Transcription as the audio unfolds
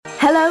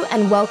Hello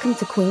and welcome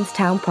to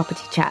Queenstown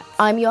Property Chats.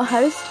 I'm your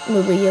host,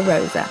 Maria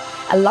Rosa,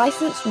 a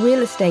licensed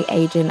real estate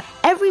agent.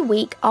 Every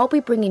week, I'll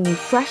be bringing you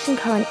fresh and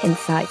current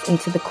insights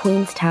into the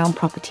Queenstown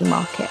property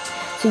market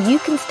so you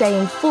can stay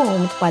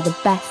informed by the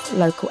best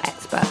local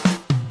experts.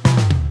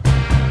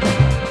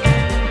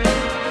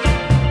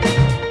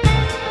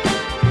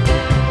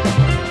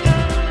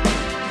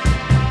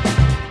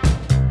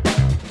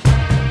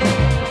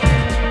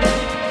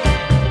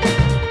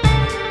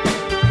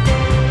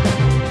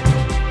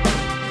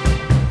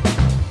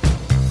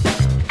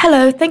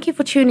 Hello, thank you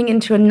for tuning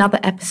into another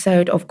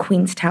episode of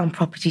Queenstown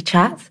Property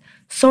Chats.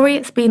 Sorry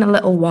it's been a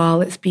little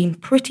while. It's been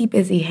pretty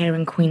busy here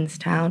in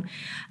Queenstown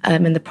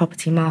in the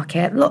property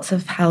market. Lots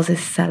of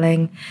houses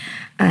selling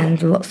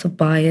and lots of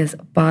buyers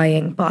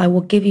buying. But I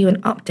will give you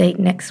an update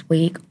next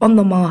week on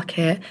the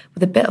market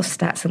with a bit of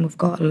stats, and we've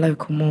got a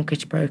local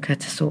mortgage broker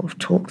to sort of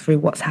talk through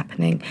what's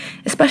happening,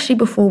 especially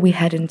before we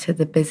head into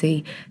the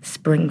busy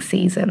spring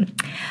season.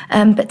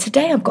 But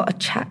today I've got a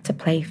chat to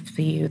play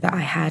for you that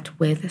I had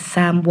with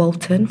Sam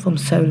Walton from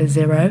Solar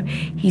Zero.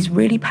 He's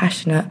really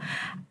passionate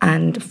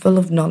and full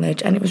of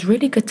knowledge, and it was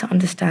really good to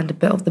understand a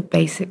bit of the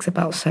basics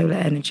about solar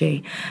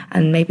energy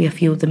and maybe a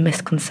few of the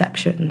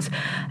misconceptions,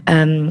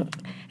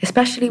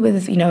 especially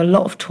with a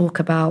lot of talk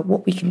about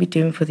what we can be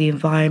doing for the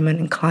environment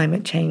and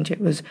climate change.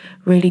 It was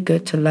really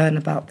good to learn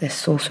about this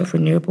source of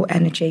renewable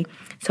energy.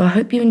 So I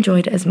hope you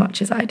enjoyed it as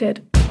much as I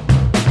did.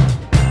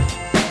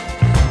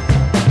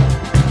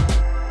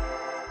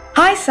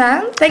 Hi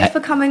Sam, thanks for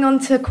coming on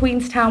to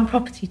Queenstown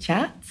Property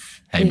Chats.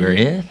 Hey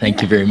Maria,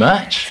 thank you very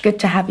much. It's good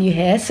to have you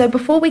here. So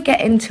before we get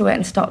into it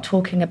and start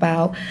talking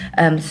about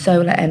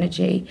solar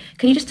energy,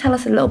 can you just tell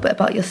us a little bit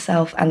about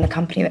yourself and the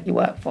company that you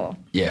work for?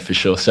 Yeah, for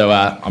sure. So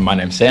my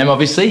name's Sam,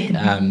 obviously,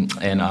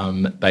 and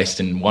I'm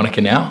based in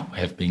Wanaka now. I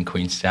have been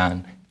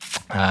Queenstown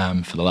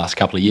for the last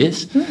couple of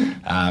years.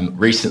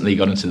 Recently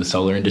got into the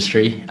solar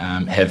industry,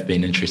 have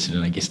been interested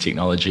in,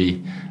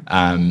 technology.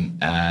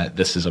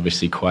 This is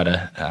obviously quite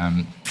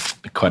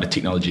a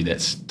technology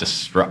that's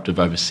disruptive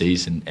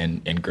overseas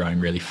and growing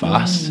really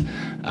fast.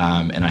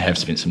 And I have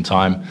spent some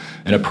time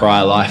in a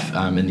prior life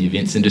in the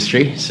events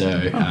industry.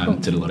 So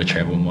did a lot of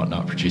travel and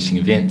whatnot, producing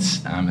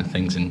events and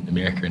things in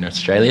America and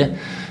Australia.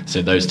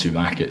 So those two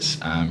markets,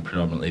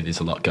 predominantly there's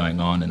a lot going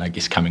on, and I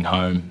guess coming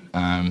home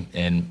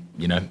and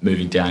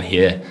moving down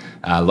here,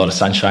 a lot of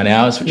sunshine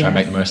hours, which I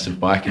make the most of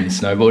biking and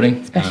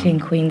snowboarding. Especially in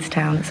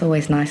Queenstown, it's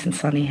always nice and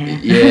sunny here.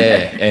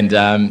 Yeah,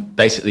 and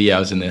basically I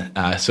was in the,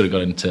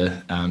 got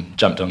into,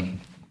 jumped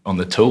on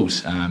the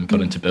tools,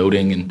 got into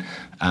building and,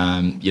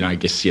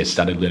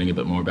 started learning a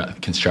bit more about the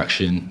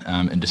construction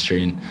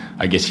industry. And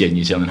I guess,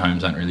 New Zealand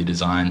homes aren't really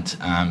designed,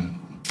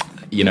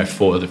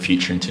 for the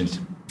future in terms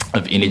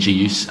of energy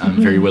use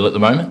very well at the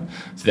moment.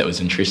 So that was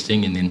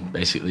interesting. And then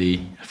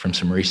basically from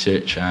some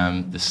research,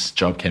 this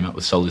job came up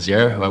with Solar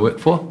Zero, who I work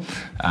for.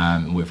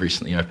 We've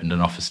recently opened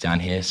an office down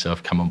here, so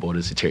I've come on board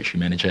as a territory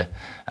manager.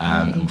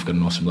 And we've got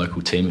an awesome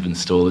local team of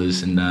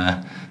installers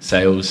and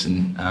sales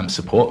and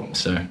support.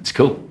 So it's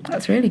cool.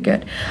 That's really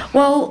good.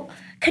 Well,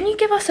 can you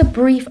give us a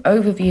brief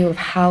overview of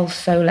how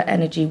solar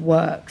energy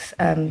works?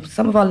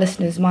 Some of our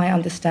listeners might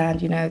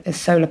understand, there's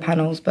solar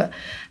panels, but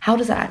how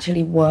does it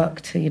actually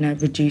work to,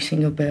 reducing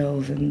your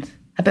bills and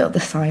a bit of the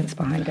science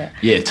behind it?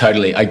 Yeah,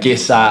 totally. I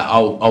guess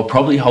I'll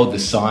probably hold the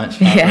science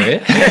part here,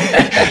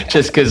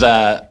 just because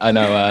I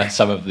know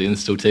some of the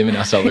install team and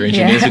our solar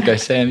engineers would go,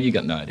 Sam, you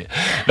got no idea.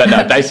 But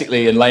no,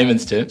 basically in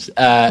layman's terms,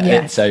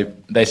 so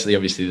basically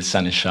obviously the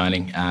sun is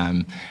shining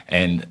and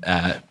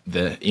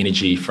the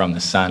energy from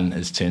the sun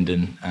is turned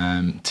in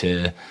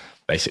to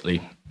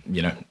basically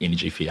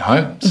energy for your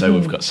home. So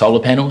we've got solar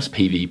panels,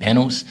 PV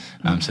panels.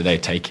 So they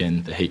take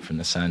in the heat from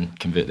the sun,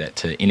 convert that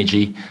to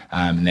energy,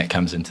 and that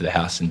comes into the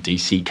house in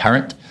DC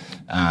current,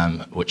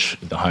 which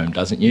the home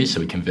doesn't use. So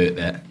we convert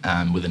that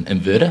with an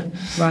inverter.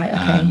 Right,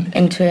 okay.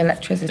 Into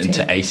electricity.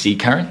 Into AC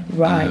current,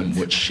 right.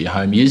 Which your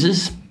home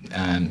uses.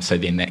 So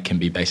then that can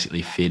be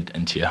basically fed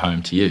into your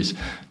home to use.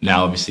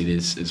 Now, obviously,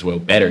 there's as well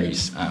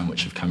batteries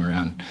which have come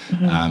around.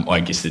 Or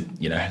I guess that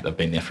they've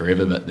been there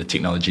forever, but the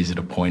technology's at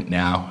a point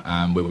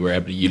now where we're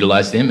able to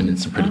utilise them and in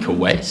some pretty cool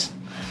ways.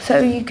 So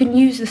you can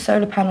use the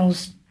solar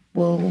panels.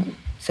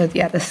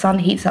 The sun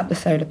heats up the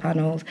solar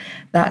panels.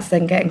 That's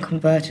then getting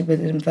converted with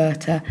an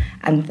inverter,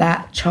 and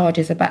that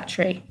charges a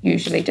battery,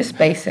 usually, just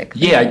basic.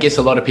 Yeah, I guess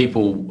a lot of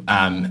people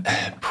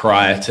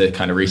prior to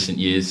kind of recent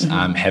years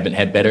haven't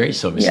had batteries.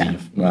 So obviously,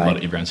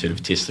 everyone's heard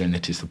of Tesla, and the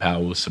Tesla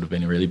Powerwall's sort of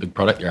been a really big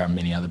product. There are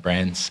many other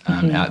brands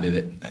out there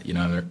that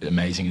are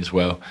amazing as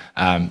well.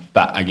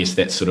 But I guess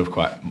that's sort of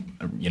quite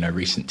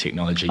recent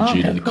technology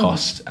due to the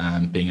cost,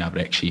 being able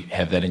to actually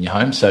have that in your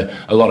home. So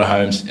a lot of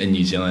homes in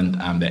New Zealand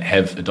that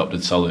have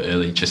adopted solar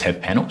early just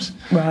have panels.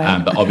 Right,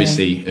 but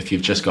obviously, if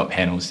you've just got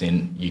panels,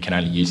 then you can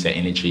only use that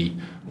energy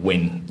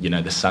when,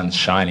 the sun's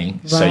shining.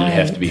 Right. So you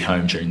have to be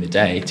home during the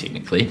day,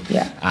 technically,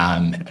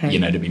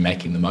 to be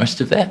making the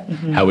most of that.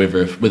 Mm-hmm.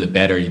 However, with a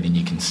battery, then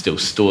you can still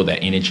store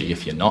that energy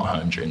if you're not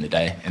home during the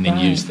day, and then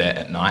use that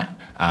at night.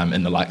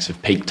 In the likes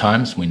of peak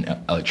times when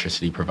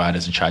electricity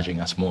providers are charging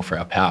us more for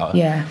our power,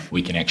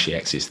 we can actually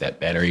access that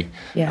battery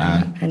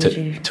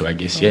to I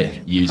guess,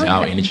 use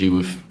our energy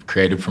we've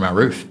created from our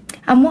roof.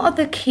 And what are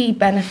the key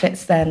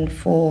benefits then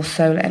for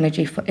solar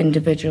energy for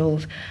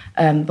individuals?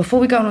 Before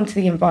we go on to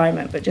the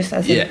environment, but just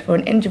for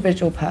an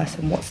individual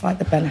person, what's like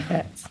the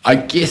benefits? I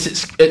guess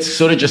it's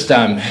sort of just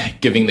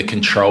giving the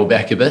control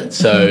back a bit.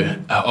 So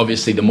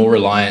obviously the more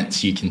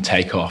reliance you can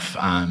take off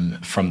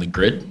from the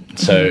grid.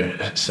 So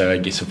I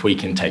guess if we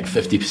can take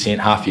 50%,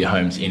 half of your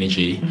home's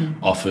energy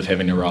off of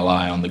having to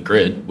rely on the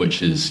grid,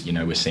 which is,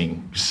 we're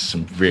seeing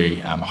some very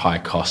high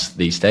costs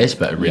these days,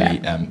 but a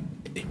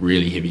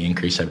really heavy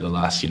increase over the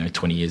last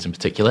 20 years in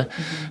particular.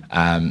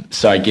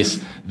 So I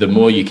guess the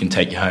more you can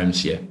take your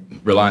home's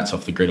reliance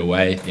off the grid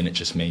away, then it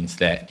just means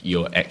that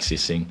you're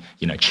accessing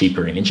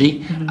cheaper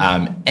energy,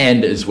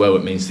 and as well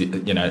it means that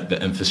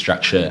the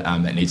infrastructure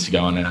that needs to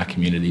go on in our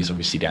communities,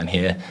 obviously down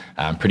here,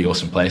 pretty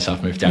awesome place.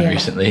 I've moved down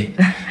recently.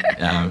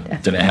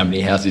 Don't know how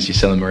many houses you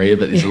sell in Maria,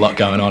 but there's a lot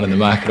going on in the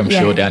market, I'm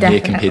sure, down here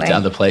compared to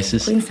other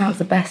places. Queenstown's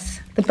the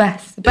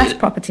best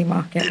property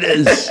market. It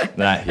is.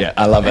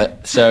 I love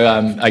it. So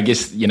I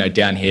guess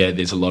down here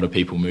there's a lot of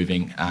people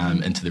moving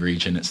into the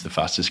region. It's the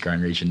fastest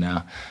growing region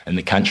now in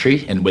the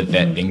country, and with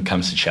that then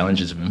comes the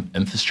challenges of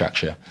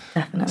infrastructure.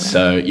 Definitely.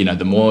 So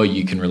the more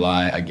you can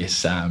rely, I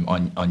guess,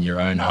 on your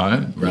own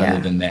home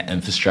rather than that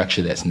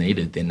infrastructure that's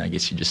needed, then I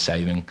guess you're just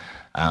saving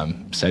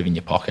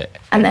your pocket.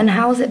 And then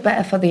how is it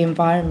better for the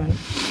environment?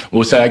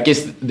 Well, so I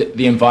guess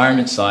the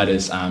environment side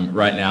is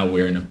right now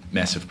we're in a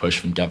massive push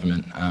from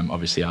government,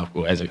 obviously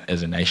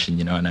as a nation,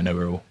 and I know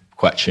we're all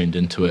quite tuned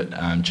into it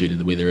due to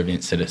the weather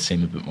events that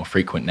seem a bit more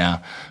frequent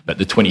now, but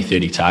the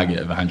 2030 target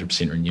of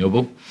 100%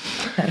 renewable.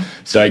 Okay.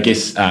 So I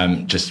guess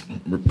just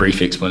brief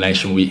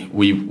explanation,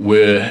 we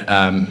were,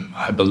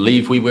 I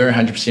believe we were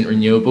 100%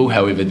 renewable,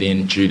 however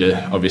then due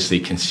to obviously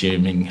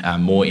consuming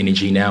more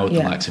energy now with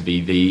the likes of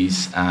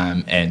EVs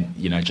and,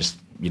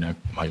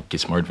 I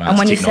guess more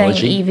advanced technology. And when you're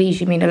saying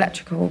EVs, you mean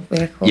electrical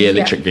vehicles? Yeah,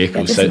 electric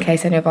vehicles. Just in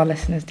case any of our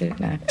listeners didn't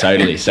know.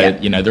 Totally. So,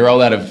 the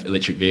rollout of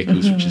electric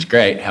vehicles, which is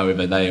great.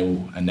 However, they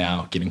all are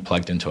now getting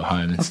plugged into a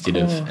home instead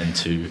of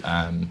into,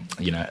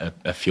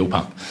 a fuel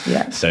pump.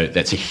 Yeah. So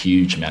that's a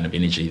huge amount of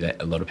energy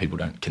that a lot of people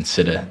don't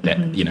consider that,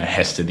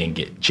 has to then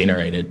get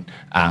generated.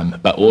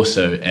 But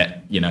also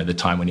at, the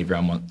time when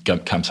everyone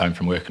comes home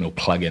from work and will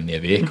plug in their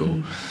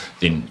vehicle,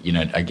 then,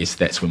 I guess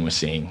that's when we're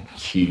seeing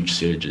huge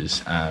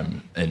surges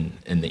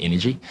in the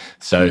energy.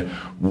 So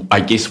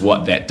I guess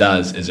what that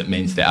does is it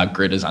means that our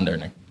grid is under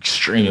an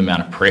extreme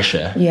amount of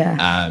pressure.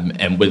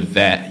 And with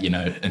that,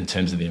 in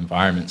terms of the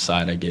environment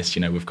side, I guess,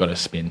 we've got to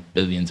spend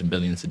billions and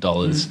billions of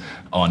dollars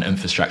on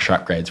infrastructure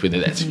upgrades, whether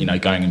that's,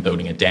 going and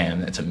building a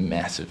dam. That's a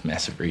massive,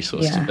 massive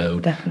resource to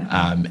build.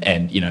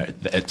 And,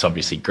 it's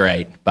obviously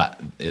great, but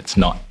it's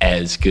not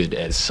as good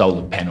as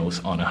solar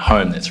panels on a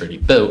home that's already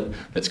built,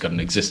 that's got an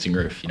existing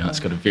roof. It's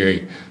got a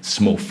very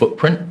small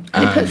footprint.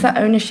 And it puts that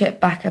ownership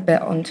back a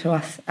bit onto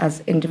us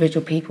as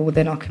individual people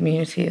within our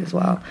community as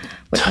well,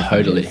 which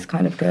totally is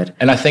kind of good.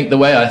 And I think the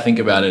way I think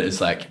about it is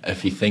like,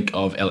 if you think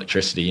of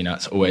electricity,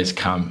 it's always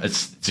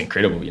it's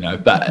incredible,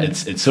 but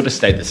it's sort of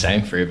stayed the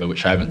same forever,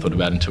 which I haven't thought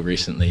about until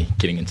recently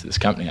getting into this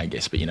company, I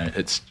guess. But,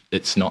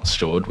 it's not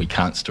stored. We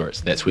can't store it.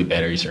 So that's where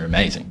batteries are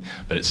amazing.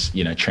 But it's,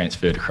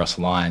 transferred across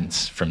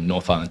lines from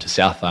North Island to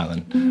South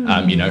Island.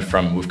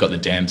 We've got the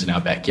dams in our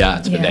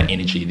backyards, but that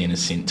energy then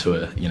is sent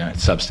to a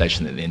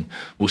substation that then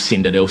will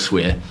send it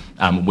elsewhere.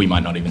 We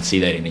might not even see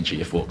that energy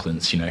if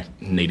Auckland's,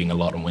 needing a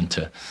lot in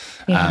winter.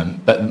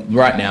 But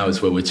right now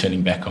is where we're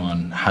turning back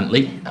on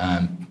Huntley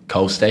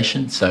coal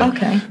station. So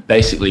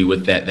basically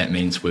with that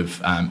means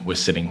we're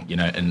sitting,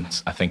 in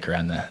I think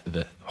around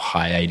the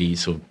high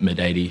 80s or mid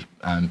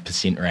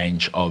 80%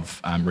 range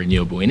of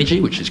renewable energy,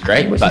 which is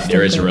great, but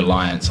there is a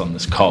reliance on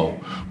this coal,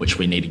 which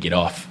we need to get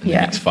off in the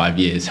next 5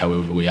 years.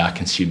 However, we are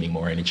consuming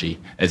more energy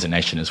as a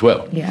nation as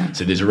well.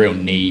 So there's a real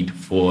need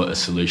for a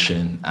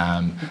solution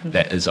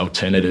that is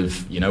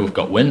alternative. We've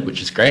got wind,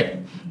 which is great,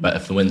 but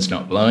if the wind's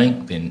not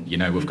blowing, then,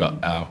 we've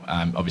got our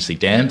obviously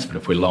dams, but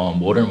if we're low on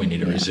water and we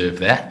need to reserve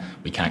that,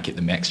 we can't get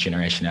the max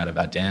generation out of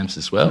our dams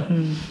as well.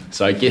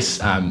 So I guess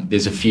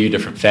there's a few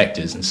different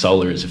factors, and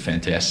solar is a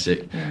fantastic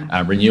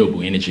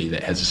renewable energy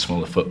that has a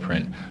smaller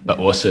footprint, but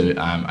also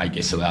I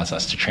guess allows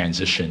us to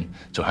transition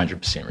to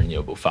 100%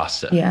 renewable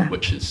faster,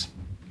 which is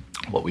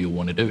what we all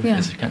want to do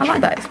as a country. I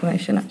like that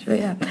explanation,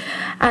 actually,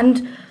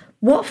 And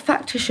what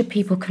factors should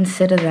people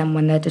consider then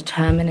when they're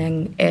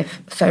determining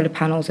if solar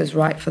panels is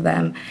right for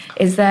them?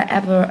 Is there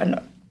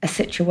ever a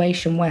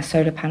situation where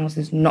solar panels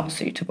is not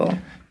suitable?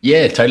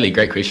 Yeah, totally.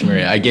 Great question,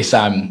 Maria. I guess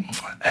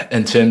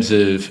in terms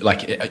of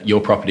like your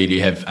property, do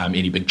you have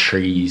any big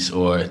trees,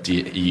 or are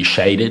you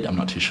shaded? I'm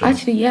not too sure.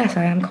 Actually, yes,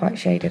 I am quite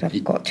shaded.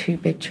 I've got 2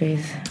 big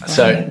trees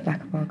in the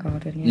back of our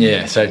garden.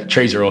 Yeah, so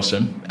trees are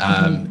awesome.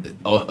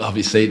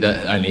 Obviously,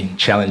 the only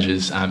challenge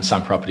is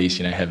some properties,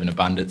 have an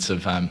abundance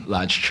of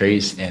large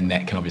trees, and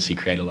that can obviously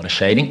create a lot of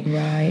shading.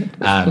 Right,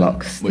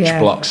 which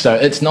blocks. So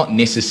it's not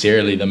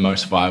necessarily the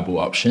most viable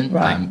option,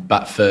 right.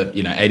 But for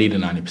 80 to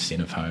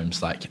 90% of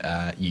homes,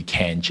 you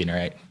can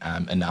generate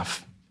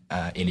enough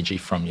energy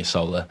from your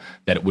solar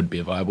that it would be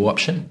a viable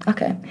option.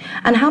 Okay.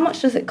 And how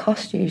much does it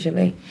cost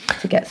usually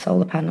to get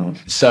solar panels?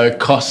 So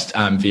cost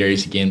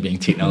varies, again, being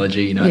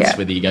technology. It's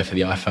whether you go for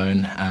the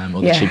iPhone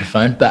or the cheaper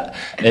phone. But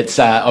it's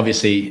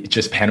obviously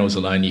just panels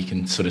alone. You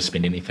can sort of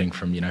spend anything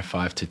from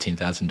 $5,000 to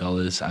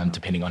 $10,000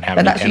 depending on how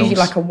many panels. But that's usually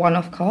like a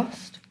one-off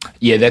cost?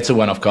 Yeah, that's a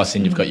one-off cost.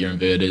 Then you've got your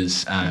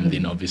inverters,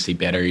 then obviously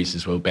batteries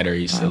as well.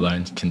 Batteries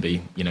alone can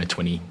be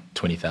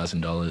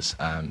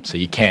 $20,000. So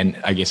you can,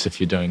 I guess,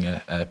 if you're doing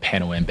a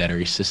panel and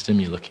battery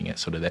system, you're looking at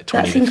sort of that $20,000 to $30,000.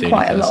 That seems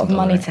quite a lot of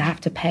money to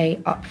have to pay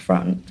up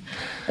front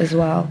as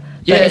well.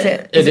 Yeah,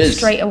 but is it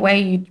straight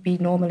away you'd be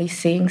normally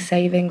seeing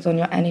savings on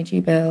your energy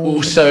bill?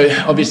 Well, so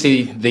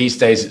obviously these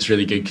days it's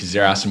really good because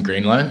there are some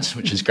green loans,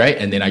 which is great.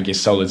 And then I guess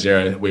Solar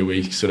Zero, where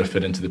we sort of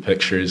fit into the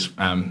picture, is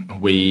our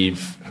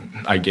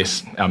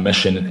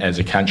mission as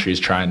a country is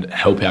trying to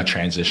help our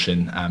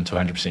transition to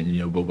 100%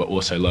 renewable, but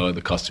also lower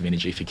the cost of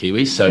energy for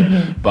Kiwis. So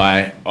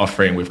by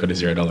offering, we've got a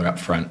 $0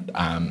 upfront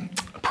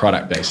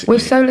product basically.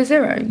 With Solar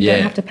Zero, you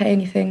don't have to pay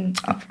anything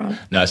upfront?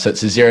 No, so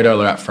it's a $0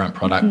 upfront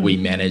product. We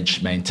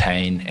manage,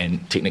 maintain,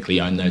 and technically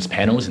own those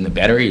panels and the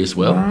battery as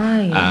well.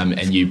 Right.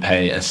 And you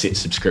pay a set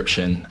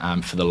subscription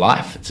for the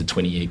life. It's a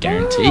 20-year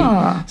guarantee.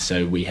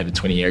 So we have a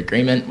 20-year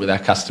agreement with our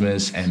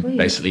customers, and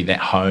basically that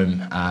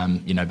home,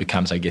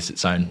 becomes, I guess,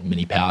 its own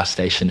mini power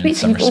station. Sweet,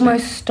 so you've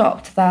almost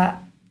stopped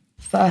that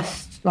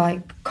first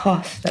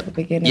cost at the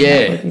beginning,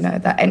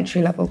 that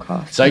entry level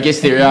cost. So I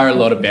guess there are a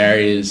lot of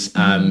barriers,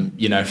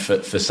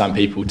 for some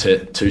people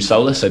to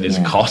solar. So there's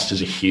cost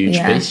is a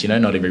huge piece.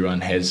 Not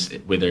everyone has,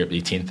 whether it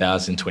be $10,000,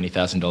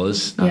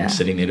 $20,000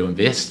 sitting there to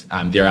invest.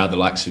 There are the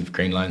likes of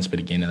green loans, but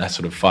again, that's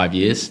sort of 5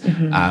 years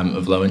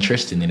of low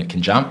interest, and then it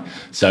can jump.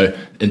 So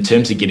in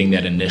terms of getting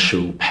that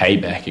initial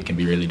payback, it can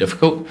be really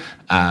difficult.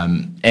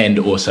 And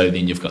also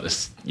then you've got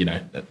this,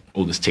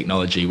 all this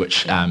technology,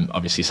 which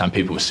obviously some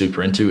people are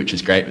super into, which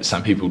is great, but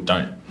some people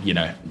don't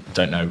know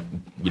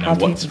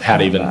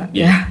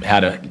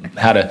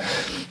how to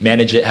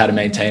manage it, how to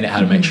maintain it, how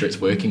to make sure it's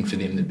working for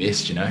them the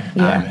best,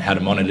 how to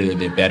monitor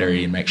their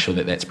battery and make sure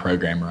that that's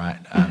programmed right.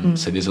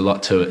 So there's a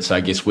lot to it. So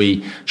I guess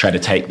we try to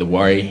take the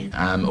worry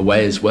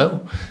away as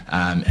well,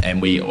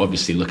 and we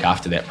obviously look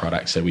after that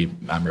product. So we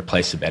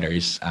replace the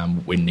batteries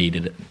when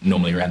needed,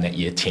 normally around that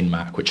year 10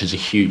 mark, which is a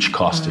huge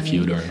cost if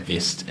you were to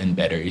invest in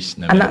batteries.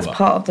 And that's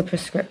part of the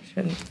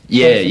prescription.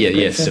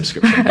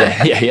 Subscription.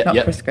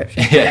 Not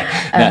prescription.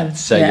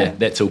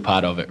 That's all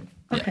part of it.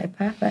 Okay,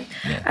 perfect.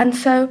 Yeah. And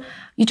so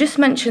you just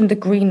mentioned the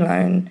green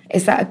loan.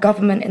 Is that a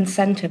government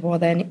incentive, or are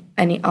there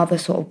any other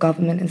sort of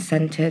government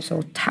incentives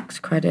or tax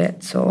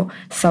credits or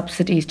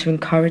subsidies to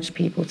encourage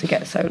people to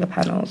get solar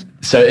panels?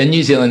 So in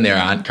New Zealand there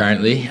aren't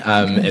currently,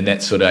 and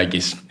that sort of, I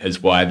guess,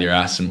 is why there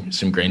are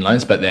some green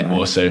loans, but that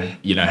also,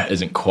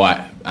 isn't quite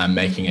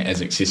making it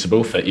as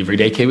accessible for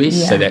everyday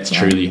Kiwis. So that's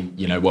truly,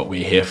 what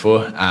we're here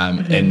for.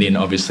 And then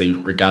obviously,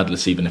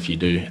 regardless, even if you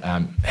do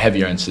have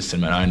your own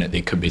system and own it,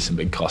 there could be some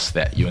big costs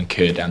that you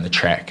incur down the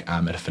track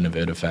if an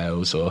inverter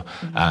fails, or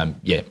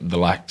the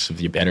likes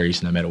of your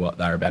batteries, no matter what,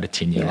 they're about a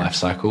 10-year life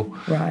cycle.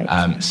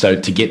 Right. So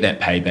to get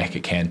that payback,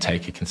 it can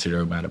take a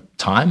considerable amount of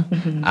time.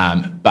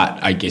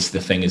 But I guess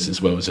the thing is,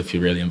 as well, as if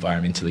you're really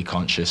environmentally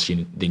conscious,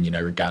 then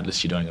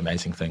regardless, you're doing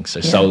amazing things.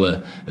 So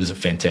solar is a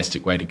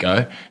fantastic way to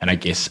go. And I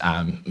guess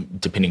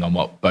depending on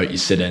what boat you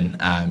sit in,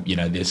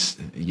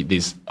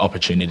 there's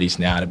opportunities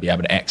now to be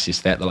able to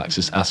access that. The likes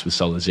of us with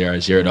Solar Zero,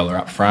 $0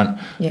 upfront.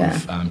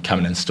 We've come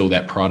and install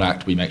that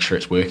product. We make sure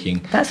it's working.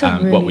 That's a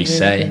really,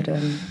 really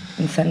good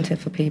incentive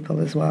for people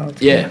as well, to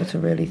be able to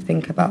really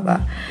think about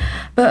that.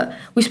 But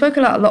we spoke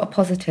a lot of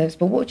positives,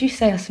 but what would you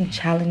say are some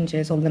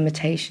challenges or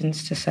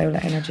limitations to solar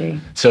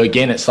energy? So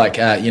again, it's like,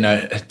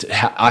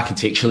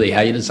 architecturally,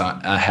 how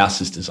a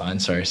house is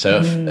designed,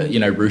 So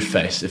if, roof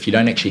face, if you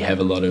don't actually have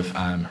a lot of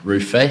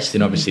roof face,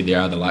 then obviously there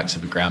are the likes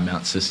of a ground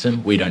mount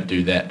system. We don't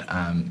do that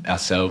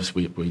ourselves.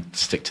 We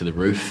stick to the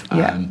roof.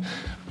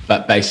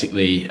 But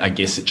basically, I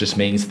guess it just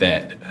means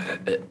that,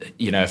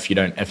 if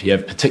you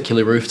have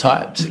particular roof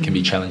types, it can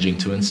be challenging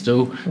to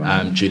install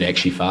due to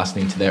actually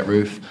fastening to that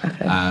roof.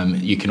 Okay.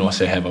 You can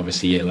also have,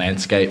 obviously, a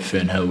landscape.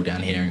 Fernhill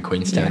down here in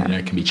Queenstown,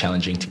 it can be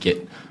challenging to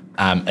get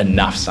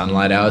enough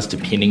sunlight hours,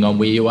 depending on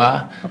where you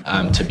are,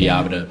 to be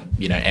able to,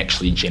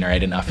 actually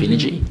generate enough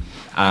energy.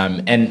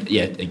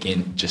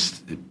 Again,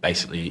 just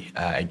basically,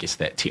 I guess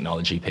that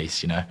technology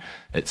piece,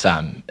 it's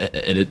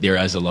there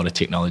is a lot of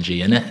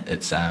technology in it.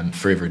 It's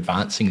forever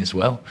advancing as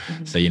well.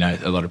 So,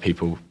 a lot of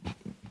people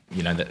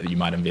that you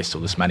might invest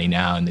all this money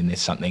now and then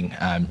there's something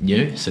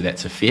new. So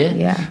that's a fear.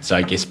 Yeah. So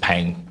I guess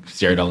paying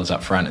 $0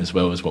 up front as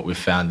well is what we've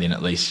found. Then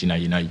at least, you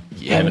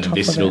haven't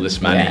invested all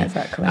this money. Yeah,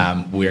 exactly.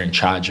 We're in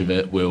charge of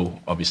it. We'll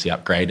obviously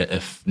upgrade it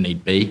if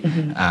need be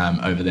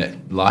over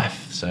that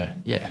life. So,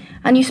 yeah.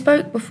 And you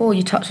spoke before,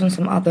 you touched on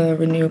some other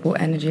renewable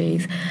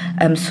energies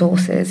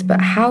sources,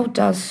 but how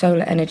does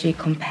solar energy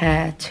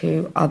compare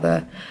to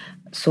other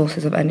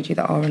sources of energy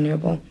that are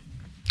renewable?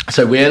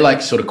 So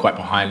we're sort of quite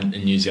behind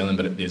in New Zealand,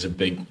 but there's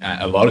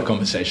a lot of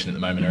conversation at the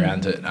moment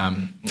around it.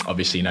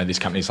 Obviously, there's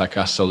companies like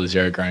us, Solar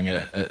Zero, growing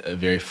at a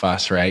very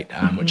fast rate,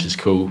 which is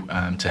cool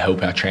to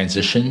help our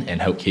transition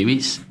and help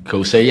Kiwis.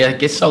 Cool. So yeah, I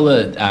guess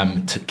solar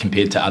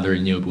compared to other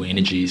renewable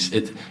energies,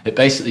 it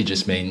basically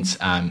just means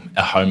a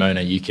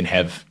homeowner, you can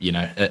have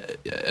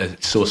a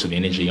source of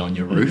energy on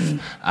your roof.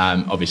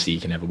 Obviously,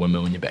 you can have a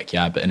windmill in your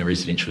backyard, but in a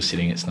residential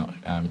setting, it's not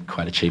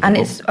quite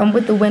achievable. And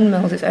with the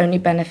windmills, it's only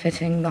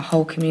benefiting the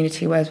whole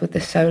community, whereas with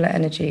the solar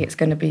energy, it's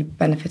going to be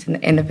benefiting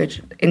the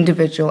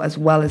individual as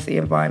well as the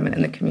environment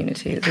and the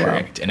community as well.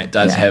 Correct, and it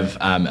does have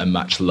a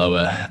much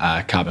lower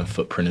carbon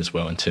footprint as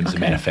well in terms of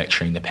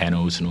manufacturing the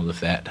panels and all of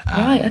that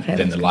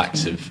than the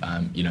likes of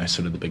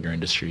sort of the bigger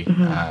industry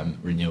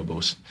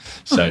renewables.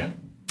 So.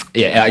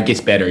 Yeah, I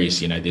guess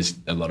batteries, there's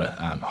a lot of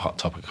hot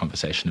topic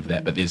conversation of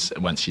that, but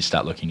once you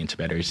start looking into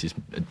batteries, there's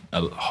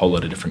a whole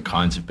lot of different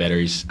kinds of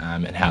batteries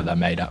and how they're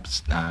made up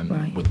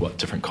with what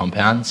different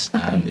compounds.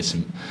 There's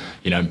some,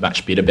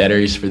 much better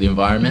batteries for the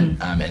environment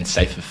and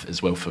safer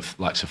as well for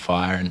likes of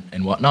fire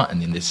and whatnot.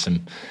 And then there's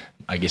some,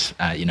 I guess,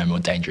 more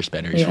dangerous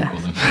batteries, we'll call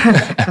them.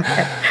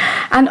 Okay.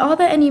 And are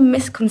there any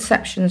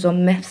misconceptions or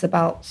myths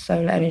about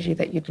solar energy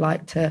that you'd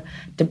like to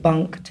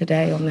debunk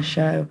today on the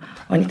show,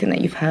 or anything that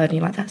you've heard and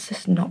you're like, that's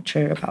just not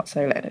true about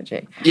solar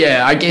energy?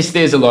 Yeah, I guess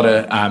there's a lot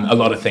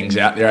of things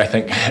out there. I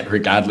think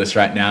regardless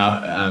right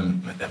now,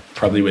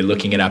 probably we're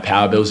looking at our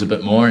power bills a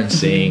bit more and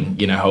seeing,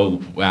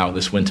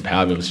 this winter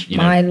power bills.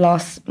 My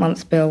last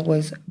month's bill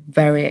was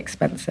very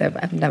expensive.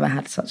 I've never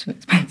had such an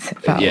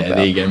expensive power bill. Yeah,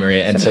 there you go,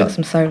 Maria. And so I've got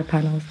some solar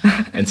panels.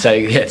 And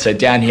so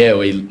down here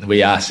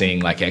we are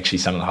seeing actually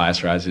some of the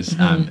highest rises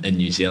in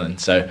New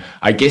Zealand. So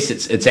I guess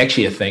it's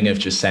actually a thing of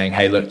just saying,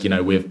 hey, look,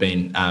 we've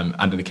been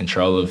under the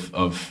control of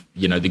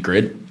the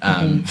grid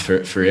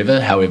for forever.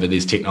 However,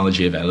 there's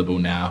technology available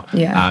now,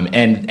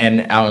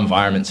 and our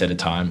environment's at a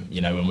time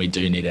when we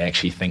do need to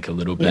actually think a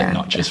little bit,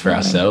 not just for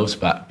ourselves,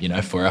 but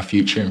for our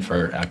future and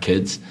for our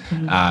kids,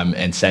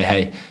 and say,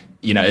 hey,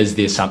 is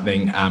there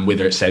something,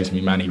 whether it saves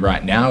me money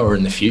right now or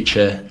in the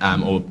future,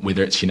 or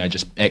whether it's,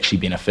 just actually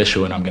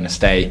beneficial and I'm going to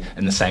stay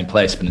in the same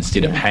place, but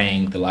instead of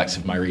paying the likes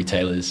of my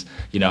retailers,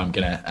 I'm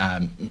going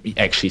to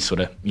actually sort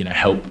of,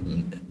 help,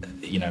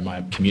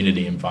 my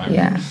community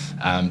environment.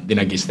 Then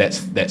I guess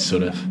that's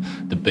sort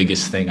of the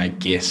biggest thing, I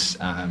guess,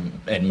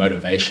 and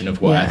motivation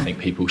of why I think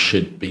people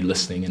should be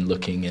listening and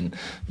looking and,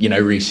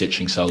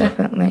 researching solar.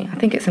 Definitely. I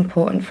think it's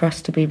important for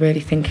us to be really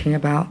thinking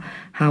about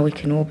how we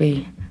can all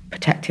be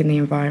protecting the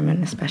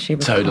environment, especially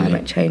with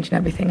climate change and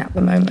everything at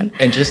the moment.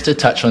 And just to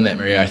touch on that,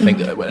 Maria, I think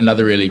that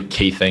another really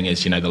key thing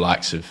is, the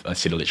likes of, I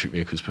said electric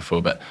vehicles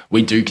before, but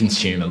we do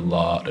consume a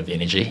lot of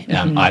energy.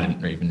 I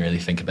didn't even really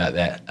think about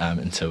that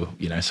until,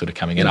 sort of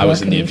coming in. I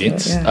was in the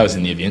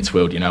events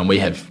world, and we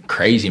have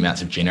crazy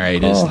amounts of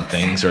generators and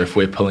things, or if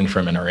we're pulling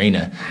from an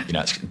arena,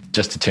 it's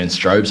just to turn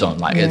strobes on.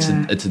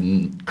 It's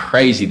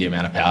crazy the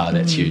amount of power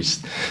that's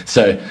used.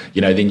 So,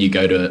 then you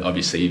go to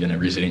obviously even a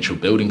residential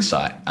building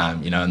site,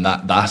 and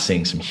that's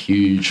seeing some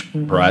huge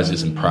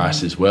rises in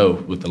price as well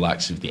with the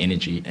likes of the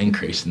energy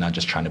increase, and they're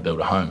just trying to build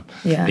a home.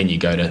 Then you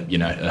go to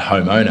a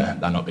homeowner,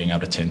 they're not being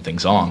able to turn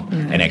things on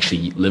and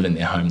actually live in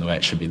their home the way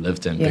it should be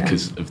lived in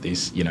because of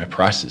these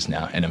prices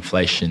now and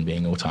inflation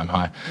being all-time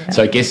high.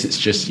 So I guess it's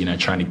just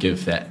trying to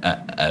give that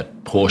a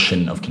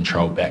portion of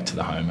control back to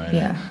the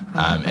homeowner,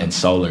 and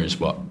solar is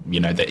what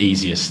the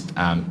easiest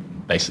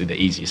basically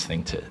the easiest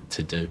thing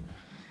to do.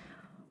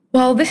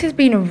 Well, this has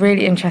been a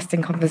really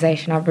interesting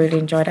conversation. I've really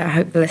enjoyed it. I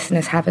hope the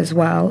listeners have as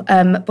well.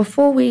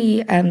 Before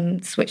we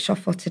switch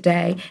off for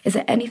today, is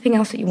there anything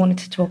else that you wanted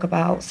to talk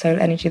about solar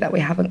energy that we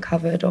haven't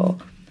covered or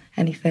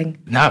anything?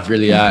 No, I've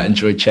really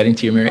enjoyed chatting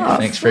to you, Maria.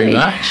 Thanks very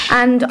much.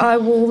 And I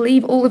will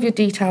leave all of your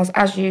details,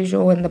 as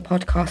usual, in the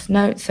podcast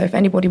notes. So if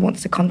anybody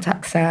wants to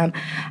contact Sam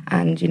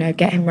and,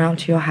 get him round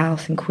to your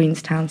house in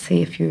Queenstown,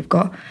 see if you've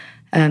got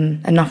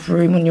enough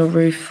room on your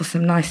roof for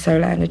some nice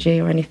solar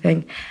energy or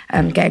anything,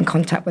 get in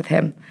contact with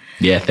him.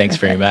 Yeah, thanks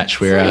very much.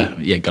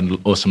 We're got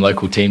an awesome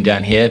local team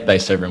down here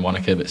based over in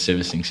Wanaka but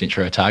servicing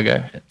Central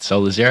Otago at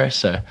Solar Zero.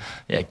 So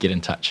get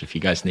in touch if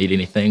you guys need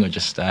anything or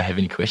just have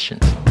any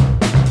questions.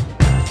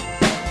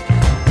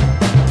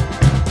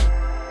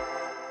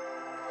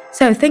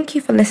 So thank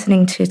you for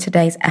listening to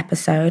today's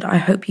episode. I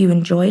hope you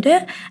enjoyed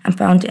it and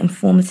found it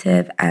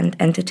informative and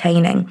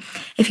entertaining.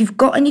 If you've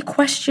got any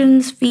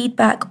questions,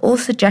 feedback or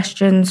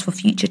suggestions for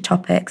future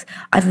topics,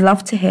 I'd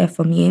love to hear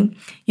from you.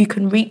 You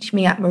can reach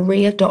me at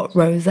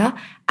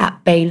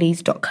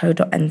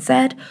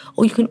maria.rosa@baileys.co.nz,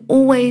 or you can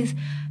always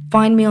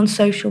find me on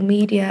social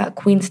media at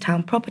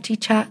Queenstown Property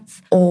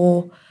Chats,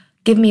 or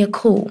give me a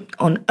call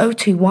on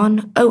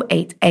 021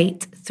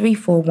 088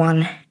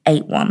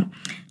 34181.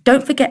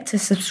 Don't forget to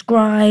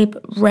subscribe,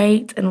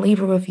 rate, and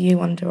leave a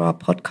review under our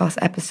podcast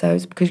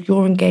episodes because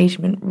your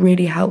engagement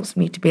really helps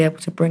me to be able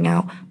to bring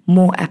out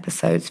more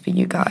episodes for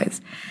you guys.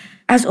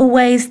 As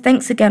always,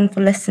 thanks again for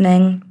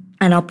listening,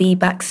 and I'll be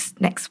back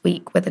next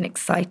week with an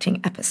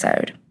exciting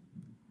episode.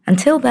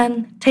 Until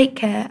then, take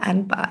care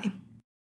and bye.